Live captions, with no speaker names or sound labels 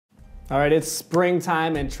All right, it's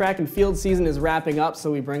springtime and track and field season is wrapping up,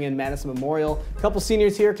 so we bring in Madison Memorial. A couple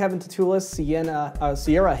seniors here, Kevin Tatulis,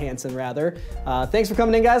 Sierra Hansen rather. Thanks for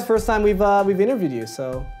coming in, guys. First time we've interviewed you,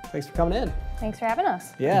 so thanks for coming in. Thanks for having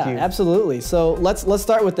us. Yeah, absolutely. So let's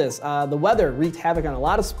start with this. The weather wreaked havoc on a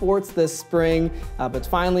lot of sports this spring, but it's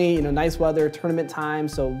finally nice weather, tournament time.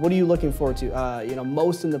 So what are you looking forward to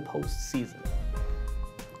most in the postseason?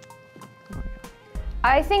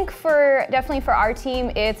 I think definitely for our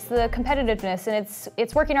team, it's the competitiveness, and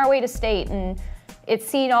it's working our way to state, and it's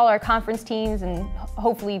seeing all our conference teams and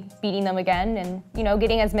hopefully beating them again, and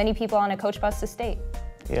getting as many people on a coach bus to state.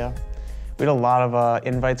 Yeah, we had a lot of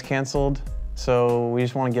invites canceled, so we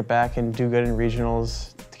just want to get back and do good in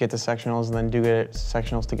regionals to get to sectionals, and then do good at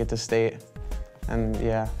sectionals to get to state. And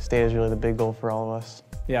yeah, state is really the big goal for all of us.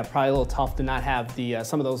 Yeah, probably a little tough to not have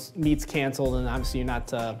some of those meets canceled, and obviously you're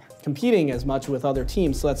not competing as much with other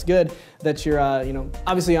teams. So that's good that you're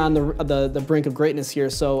obviously on the brink of greatness here.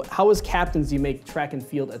 So how as captains do you make track and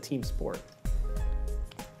field a team sport?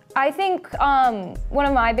 I think one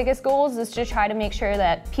of my biggest goals is to try to make sure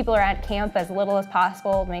that people are at camp as little as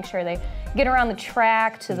possible, to make sure they get around the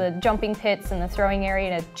track to the jumping pits and the throwing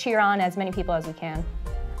area to cheer on as many people as we can.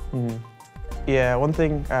 Mm-hmm. Yeah, one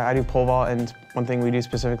thing, I do pole vault, and one thing we do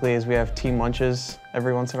specifically is we have team lunches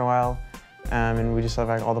every once in a while, and we just have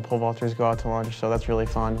all the pole vaulters go out to lunch, so that's really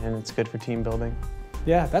fun, and it's good for team building.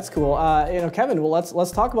 Yeah, that's cool. Kevin, well,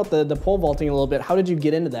 let's talk about the pole vaulting a little bit. How did you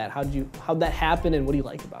get into that? How'd that happen, and what do you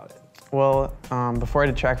like about it? Well, before I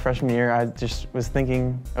did track freshman year, I just was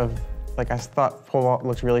thinking of, I thought pole vault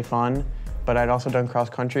looked really fun, but I'd also done cross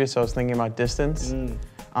country, so I was thinking about distance.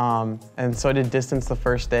 And so I did distance the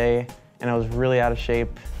first day, and I was really out of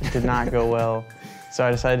shape. It did not go well. So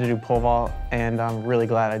I decided to do pole vault, and I'm really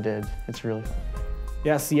glad I did. It's really fun.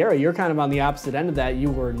 Yeah, Sierra, you're kind of on the opposite end of that.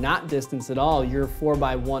 You were not distance at all. You're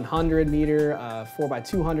 4x100 meter,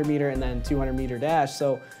 4x200 meter, and then 200 meter dash.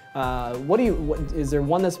 So is there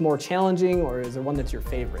one that's more challenging, or is there one that's your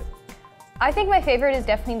favorite? I think my favorite is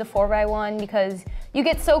definitely the 4x1 because you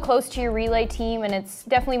get so close to your relay team, and it's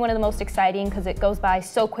definitely one of the most exciting because it goes by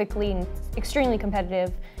so quickly and it's extremely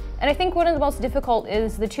competitive. And I think one of the most difficult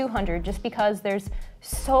is the 200, just because there's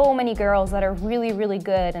so many girls that are really, really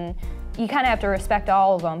good, and you kind of have to respect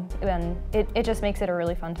all of them, and it just makes it a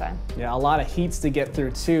really fun time. Yeah, a lot of heats to get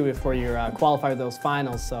through too before you're qualified for those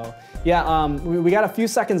finals. So yeah, we got a few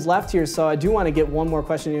seconds left here, so I do want to get one more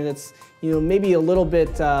question here that's maybe a little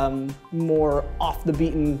bit more off the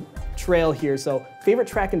beaten trail here. So favorite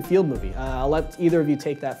track and field movie? I'll let either of you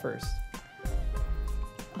take that first.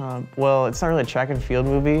 Well, it's not really a track and field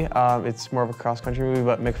movie. It's more of a cross-country movie,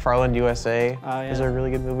 but McFarland USA is a really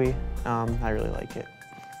good movie. I really like it.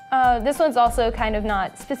 This one's also kind of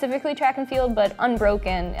not specifically track and field, but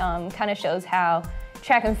Unbroken kind of shows how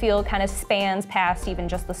track and field kind of spans past even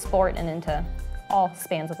just the sport and into all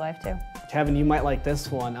spans of life too. Kevin, you might like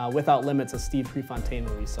this one, Without Limits, a Steve Prefontaine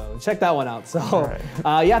movie, so check that one out. So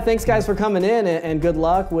yeah, thanks guys for coming in, and good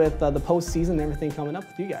luck with the postseason and everything coming up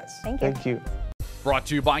with you guys. Thank you. Thank you. Brought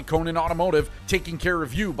to you by Conan Automotive, taking care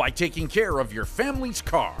of you by taking care of your family's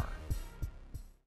car.